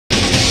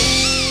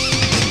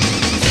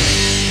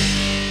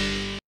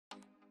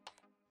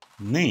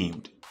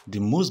Named the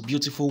most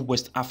beautiful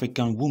West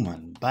African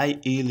woman by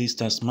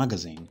A-Listers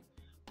magazine,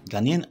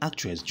 Ghanaian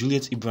actress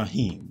Juliet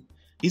Ibrahim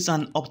is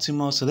an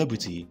optimal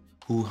celebrity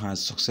who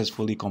has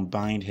successfully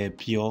combined her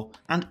pure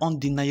and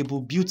undeniable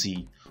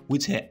beauty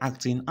with her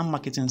acting and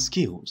marketing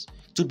skills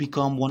to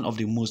become one of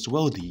the most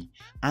wealthy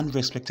and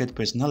respected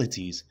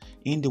personalities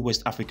in the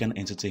West African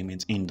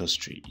entertainment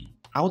industry.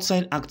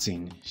 Outside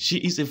acting, she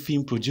is a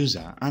film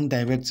producer and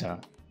director,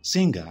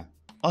 singer,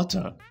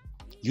 author,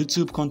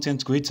 YouTube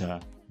content creator,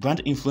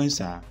 brand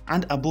influencer,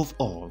 and above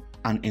all,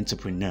 an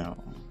entrepreneur.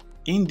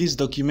 In this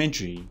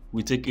documentary,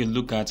 we take a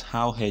look at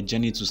how her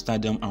journey to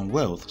stardom and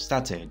wealth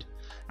started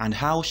and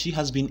how she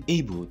has been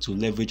able to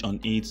leverage on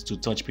it to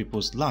touch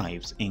people's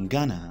lives in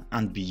Ghana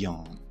and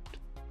beyond.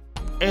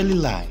 Early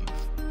life.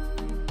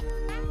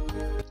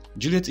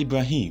 Juliet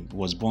Ibrahim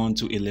was born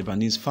to a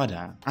Lebanese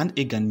father and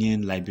a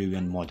Ghanaian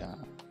Liberian mother.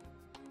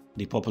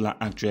 The popular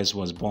actress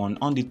was born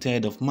on the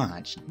 3rd of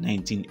March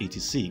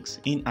 1986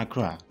 in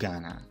Accra,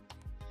 Ghana.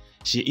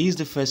 She is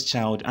the first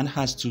child and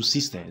has two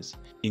sisters,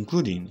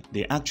 including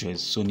the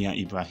actress Sonia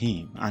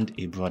Ibrahim and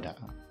a brother.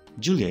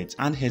 Juliet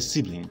and her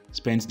sibling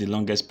spent the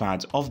longest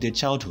part of their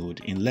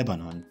childhood in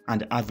Lebanon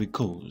and Ivory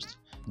Coast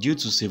due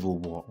to civil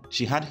war.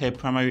 She had her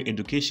primary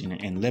education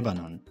in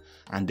Lebanon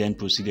and then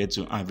proceeded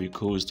to Ivory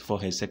Coast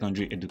for her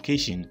secondary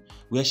education,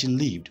 where she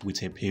lived with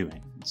her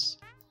parents.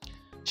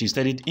 She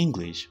studied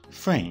English,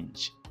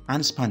 French,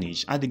 and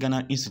Spanish at the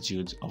Ghana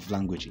Institute of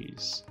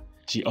Languages.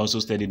 She also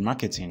studied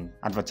marketing,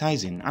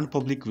 advertising, and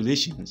public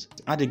relations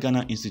at the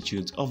Ghana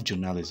Institute of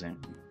Journalism.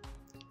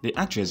 The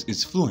actress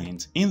is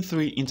fluent in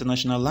 3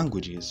 international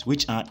languages,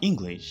 which are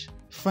English,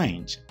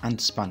 French, and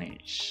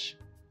Spanish.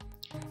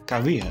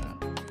 Career.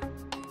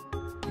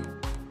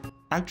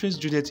 Actress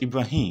Juliet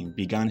Ibrahim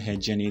began her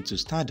journey to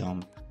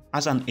stardom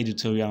as an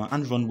editorial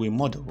and runway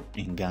model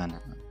in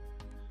Ghana.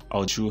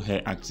 All through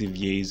her active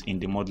years in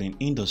the modeling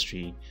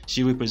industry,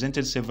 she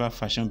represented several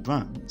fashion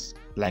brands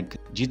like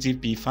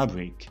GTP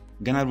Fabric,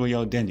 Ghana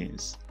Royal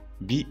Dennis,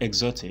 Be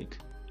Exotic,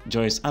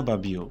 Joyce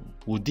Ababio,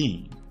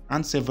 Woodin,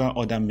 and several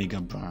other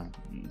mega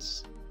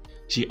brands.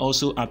 She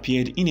also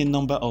appeared in a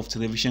number of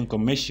television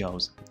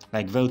commercials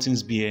like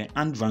Velton's Beer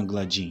and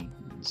Wrangler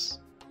Jeans.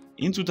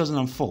 In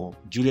 2004,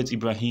 Juliet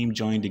Ibrahim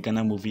joined the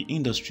Ghana movie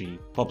industry,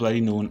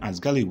 popularly known as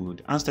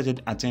Gollywood, and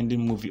started attending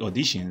movie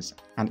auditions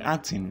and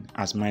acting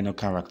as minor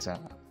character.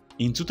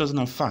 In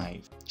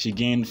 2005, she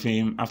gained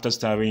fame after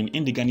starring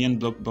in the Ghanaian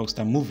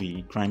blockbuster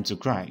movie Crime to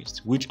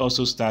Christ, which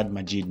also starred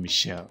Majid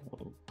Michel.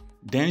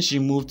 Then she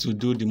moved to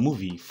do the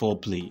movie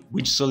Foreplay,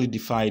 which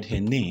solidified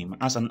her name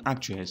as an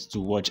actress to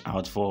watch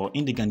out for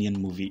in the Ghanaian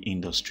movie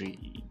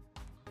industry.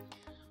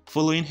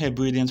 Following her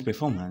brilliant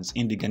performance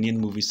in the Ghanaian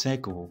movie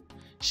circle,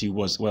 she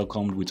was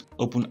welcomed with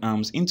open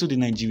arms into the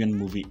Nigerian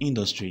movie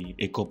industry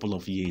a couple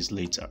of years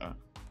later.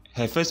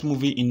 Her first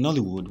movie in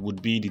Nollywood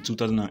would be the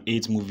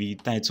 2008 movie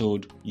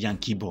titled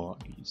Yankee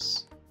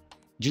Boys.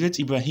 Juliet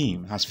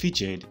Ibrahim has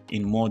featured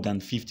in more than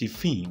 50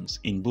 films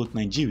in both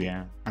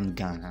Nigeria and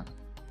Ghana.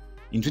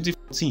 In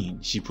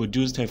 2014, she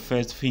produced her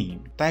first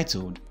film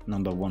titled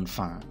Number One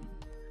Fan.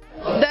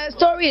 The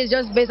story is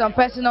just based on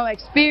personal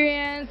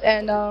experience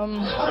and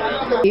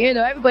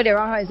everybody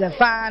around her is a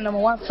fan, number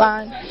one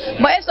fan.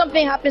 But if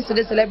something happens to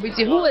the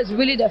celebrity, who is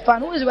really the fan?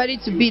 Who is ready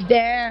to be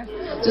there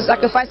to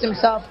sacrifice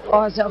himself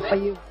or herself for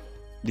you?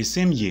 The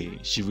same year,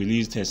 she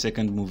released her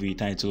second movie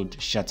titled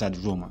Shattered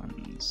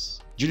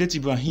Romance. Juliet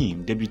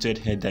Ibrahim debuted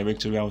her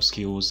directorial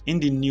skills in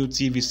the new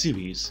TV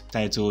series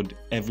titled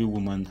Every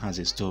Woman Has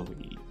a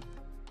Story.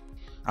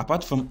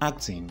 Apart from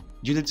acting,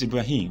 Juliet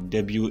Ibrahim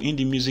debuted in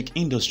the music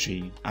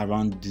industry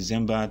around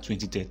December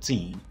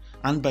 2013,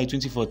 and by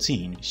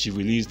 2014 she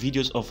released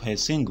videos of her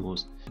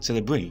singles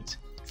Celebrate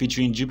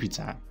featuring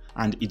Jupiter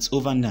and It's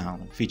Over Now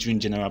featuring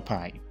General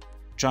Pipe,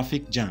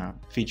 Traffic Jam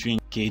featuring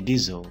K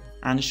Diesel,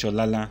 and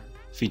Sholala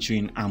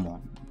featuring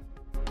Amon.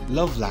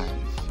 Love life.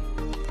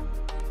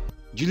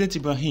 Juliet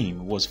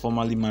Ibrahim was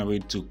formerly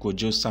married to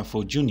Kojo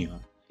Safo Jr.,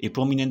 a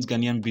prominent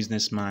Ghanaian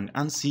businessman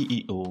and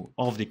CEO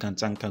of the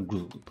Kantanka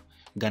Group,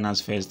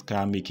 Ghana's first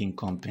car-making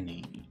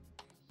company.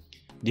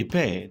 The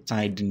pair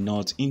tied the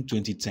knot in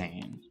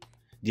 2010.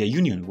 Their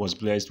union was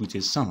blessed with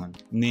a son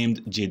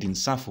named Jaden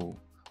Safo,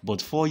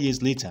 but 4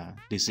 years later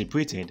they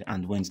separated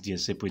and went their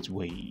separate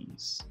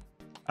ways.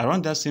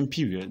 Around that same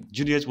period,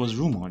 Juliet was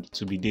rumored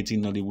to be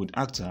dating Nollywood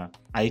actor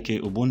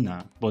Ike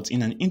Ogbonna, but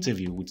in an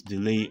interview with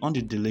Delay on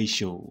The Delay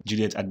Show,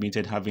 Juliet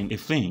admitted having a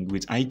fling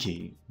with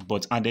Ike,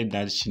 but added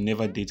that she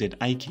never dated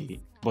Ike,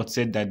 but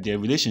said that their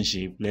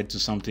relationship led to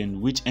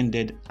something which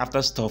ended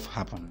after stuff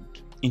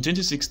happened. In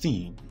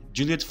 2016,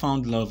 Juliet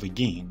found love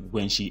again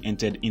when she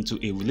entered into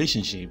a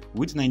relationship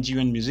with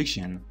Nigerian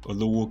musician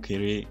Olowo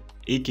Kere,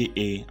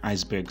 aka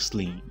Iceberg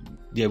Slim.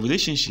 Their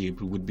relationship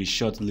would be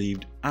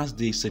short-lived as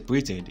they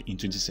separated in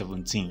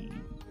 2017.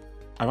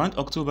 Around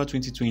October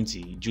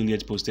 2020,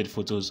 Juliet posted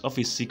photos of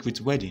a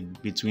secret wedding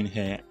between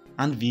her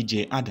and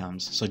VJ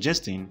Adams,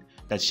 suggesting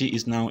that she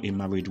is now a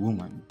married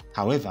woman.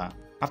 However,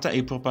 After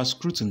a proper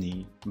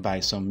scrutiny by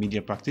some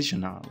media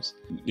practitioners,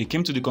 they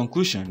came to the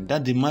conclusion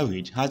that the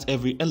marriage has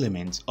every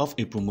element of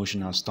a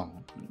promotional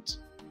stunt.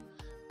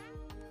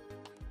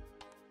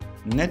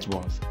 Net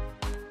worth.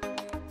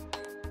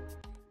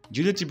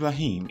 Juliet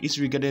Ibrahim is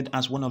regarded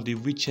as one of the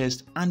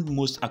richest and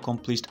most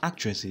accomplished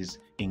actresses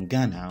in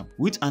Ghana,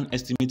 with an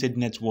estimated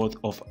net worth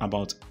of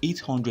about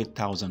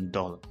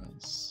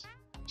 $800,000.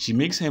 She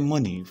makes her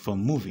money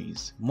from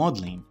movies,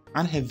 modeling,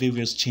 and her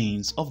various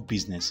chains of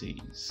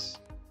businesses.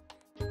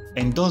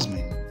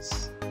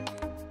 Endorsements.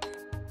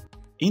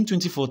 In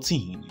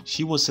 2014,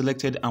 she was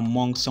selected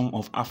among some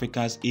of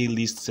Africa's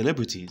A-list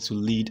celebrities to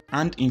lead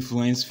and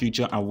influence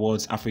Future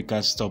Awards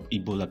Africa's Stop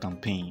Ebola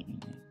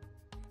campaign.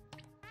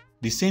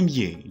 The same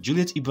year,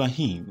 Juliet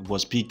Ibrahim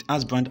was picked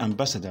as brand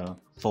ambassador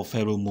for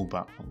Ferro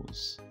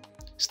Mobiles.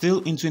 Still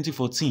in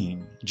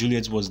 2014,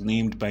 Juliet was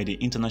named by the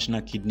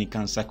International Kidney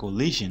Cancer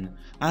Coalition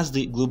as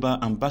the global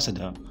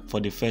ambassador for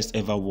the first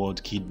ever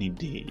World Kidney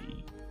Day.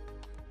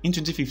 In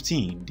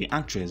 2015, the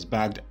actress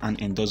bagged an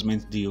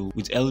endorsement deal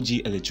with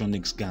LG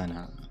Electronics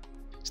Ghana.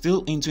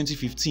 Still in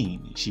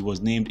 2015, she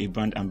was named a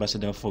brand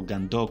ambassador for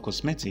Gandor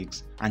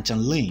Cosmetics and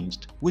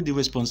challenged with the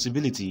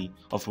responsibility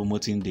of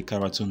promoting the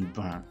Karaton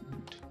brand.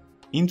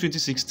 In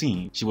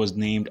 2016, she was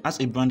named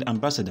as a brand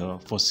ambassador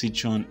for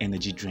Citron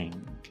Energy Drink.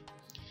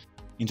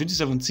 In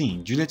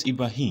 2017, Juliet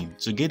Ibrahim,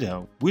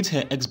 together with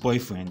her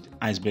ex-boyfriend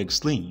Iceberg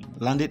Slim,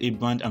 landed a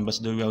brand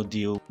ambassadorial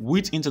deal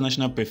with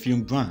international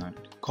perfume brand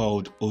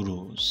called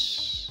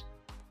Oros.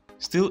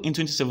 Still in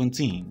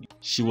 2017,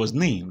 she was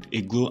named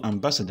a Glow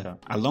ambassador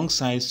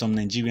alongside some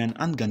Nigerian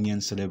and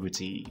Ghanaian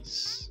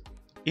celebrities.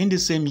 In the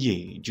same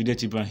year,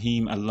 Juliet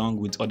Ibrahim, along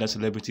with other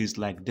celebrities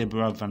like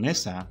Deborah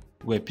Vanessa,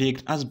 were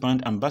picked as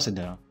brand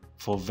ambassador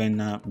for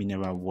Vena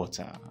Mineral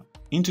Water.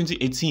 In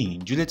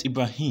 2018, Juliet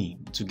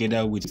Ibrahim,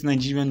 together with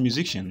Nigerian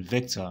musician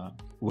Vector,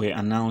 were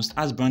announced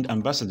as brand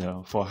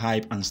ambassador for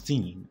Hype and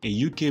Steam,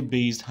 a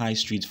UK-based high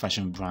street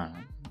fashion brand.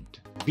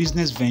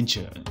 Business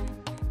venture.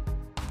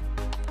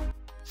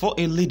 For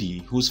a lady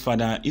whose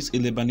father is a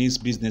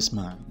Lebanese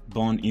businessman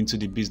born into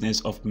the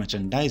business of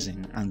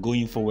merchandising and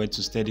going forward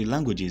to study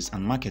languages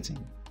and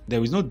marketing,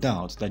 there is no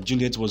doubt that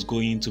Juliet was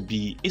going to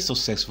be a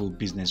successful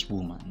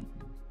businesswoman.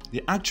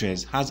 The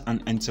actress has an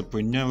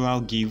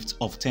entrepreneurial gift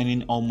of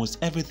turning almost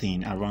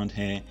everything around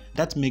her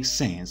that makes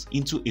sense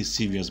into a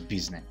serious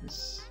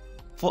business.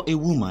 For a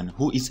woman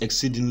who is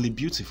exceedingly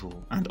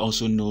beautiful and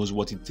also knows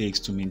what it takes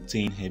to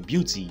maintain her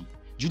beauty,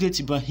 Juliet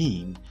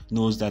Ibrahim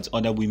knows that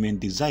other women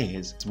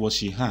desires what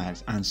she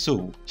has, and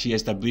so she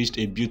established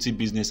a beauty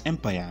business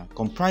empire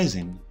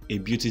comprising a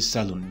beauty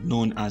salon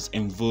known as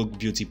En Vogue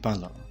Beauty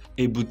Parlor,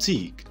 a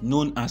boutique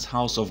known as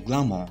House of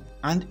Glamour,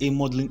 and a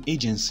modeling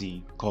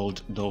agency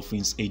called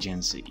Dolphins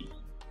Agency.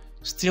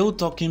 Still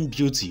talking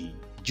beauty,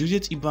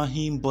 Juliet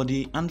Ibrahim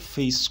body and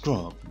face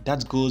scrub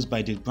that goes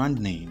by the brand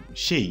name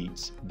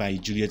Shades by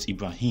Juliet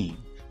Ibrahim,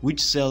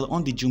 which sell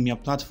on the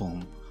Jumia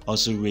platform,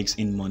 also rakes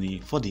in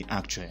money for the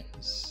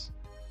actress.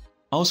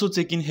 Also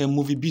taking her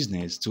movie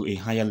business to a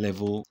higher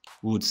level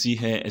would see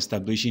her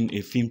establishing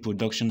a film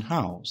production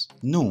house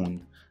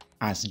known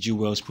as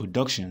Jewels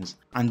Productions,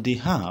 and they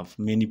have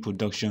many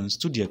productions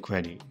to their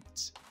credit.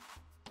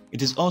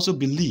 It is also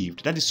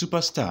believed that the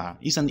superstar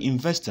is an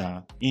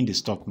investor in the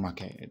stock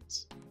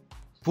market.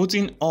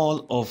 Putting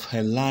all of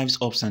her life's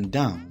ups and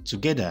downs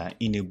together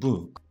in a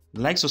book,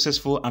 like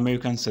successful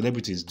American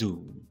celebrities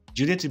do,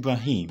 Juliet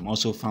Ibrahim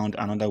also found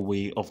another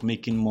way of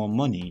making more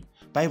money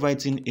by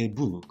writing a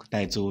book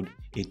titled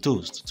A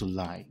Toast to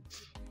Life.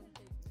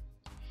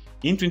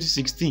 In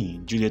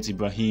 2016, Juliet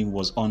Ibrahim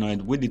was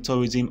honored with the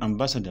Tourism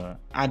Ambassador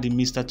at the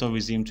Mr.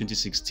 Tourism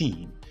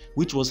 2016,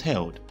 which was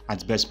held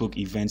at Bespoke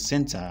Event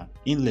Center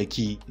in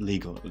Lekki,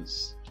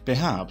 Lagos.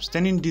 Perhaps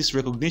turning this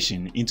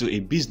recognition into a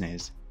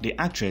business, the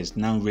actress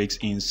now rakes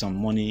in some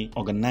money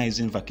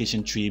organizing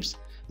vacation trips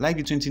like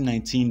the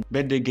 2019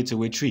 birthday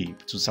getaway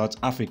trip to South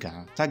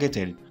Africa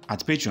targeted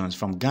at patrons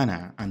from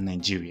Ghana and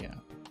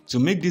Nigeria. To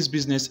make this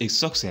business a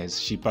success,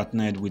 she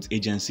partnered with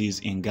agencies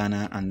in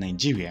Ghana and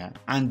Nigeria,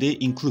 and they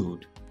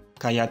include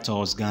Kaya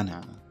Tours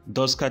Ghana,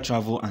 Doska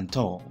Travel and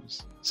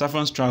Tours,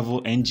 Saffron's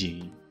Travel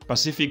NG,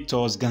 Pacific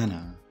Tours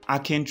Ghana,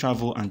 Aken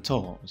Travel and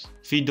Tours,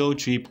 Fido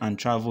Trip and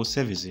Travel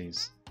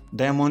Services,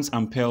 Diamonds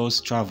and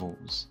Pearls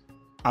Travels,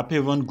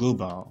 Aperon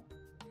Global,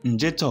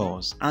 Nje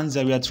Tours, and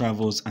Zaria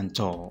Travels and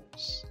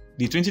Tours.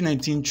 The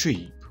 2019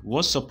 trip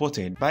was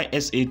supported by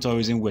SA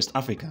Tourism West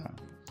Africa,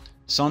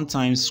 Sun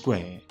Times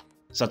Square,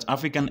 South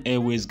African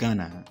Airways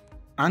Ghana,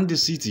 and the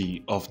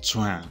city of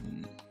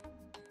Tran.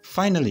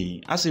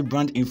 Finally, as a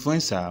brand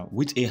influencer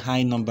with a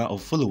high number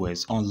of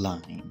followers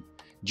online,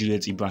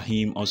 Juliet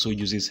Ibrahim also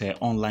uses her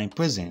online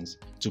presence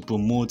to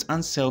promote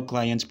and sell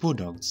client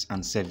products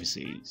and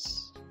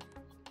services.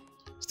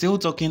 Still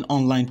talking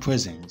online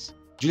presence,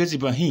 Juliet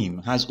Ibrahim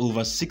has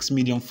over 6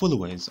 million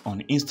followers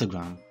on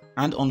Instagram,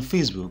 and on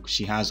Facebook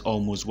she has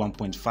almost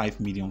 1.5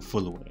 million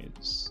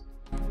followers.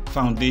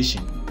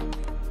 Foundation.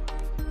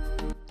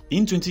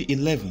 In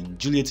 2011,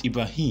 Juliet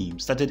Ibrahim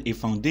started a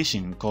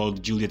foundation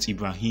called Juliet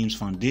Ibrahim's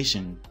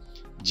Foundation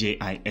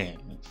GIF.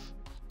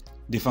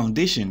 The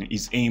foundation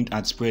is aimed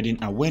at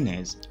spreading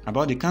awareness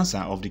about the cancer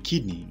of the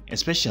kidney,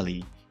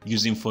 especially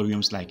using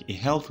forums like a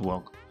health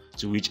walk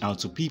to reach out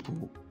to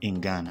people in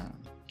Ghana.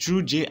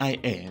 Through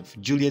GIF,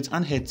 Juliet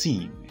and her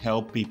team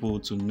help people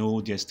to know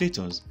their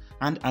status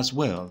and as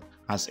well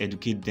as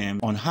educate them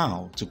on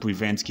how to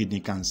prevent kidney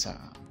cancer.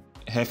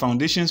 Her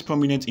foundation's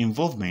prominent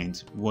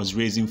involvement was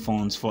raising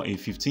funds for a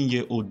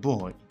 15-year-old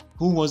boy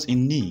who was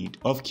in need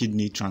of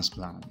kidney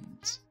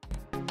transplant.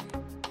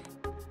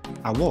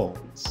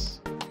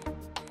 Awards.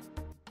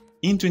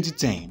 In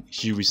 2010,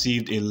 she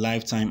received a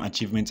Lifetime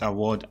Achievement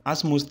Award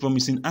as Most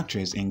Promising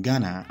Actress in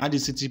Ghana at the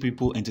City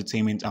People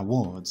Entertainment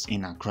Awards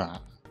in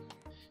Accra.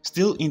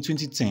 Still in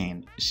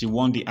 2010, she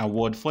won the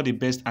award for the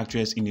Best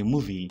Actress in a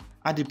Movie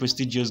at the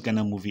prestigious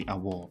Ghana Movie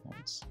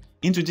Awards.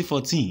 In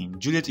 2014,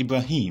 Juliet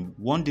Ibrahim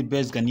won the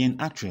Best Ghanaian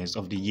Actress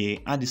of the Year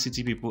at the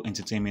City People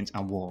Entertainment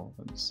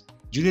Awards.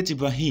 Juliet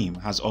Ibrahim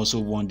has also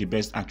won the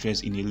Best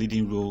Actress in a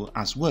Leading Role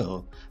as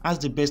well as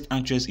the Best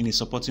Actress in a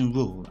Supporting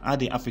Role at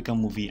the African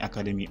Movie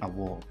Academy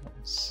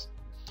Awards.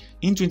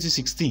 In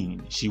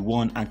 2016, she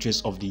won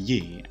Actress of the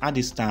Year at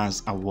the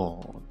Stars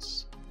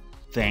Awards.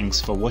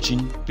 Thanks for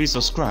watching. Please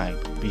subscribe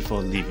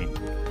before leaving.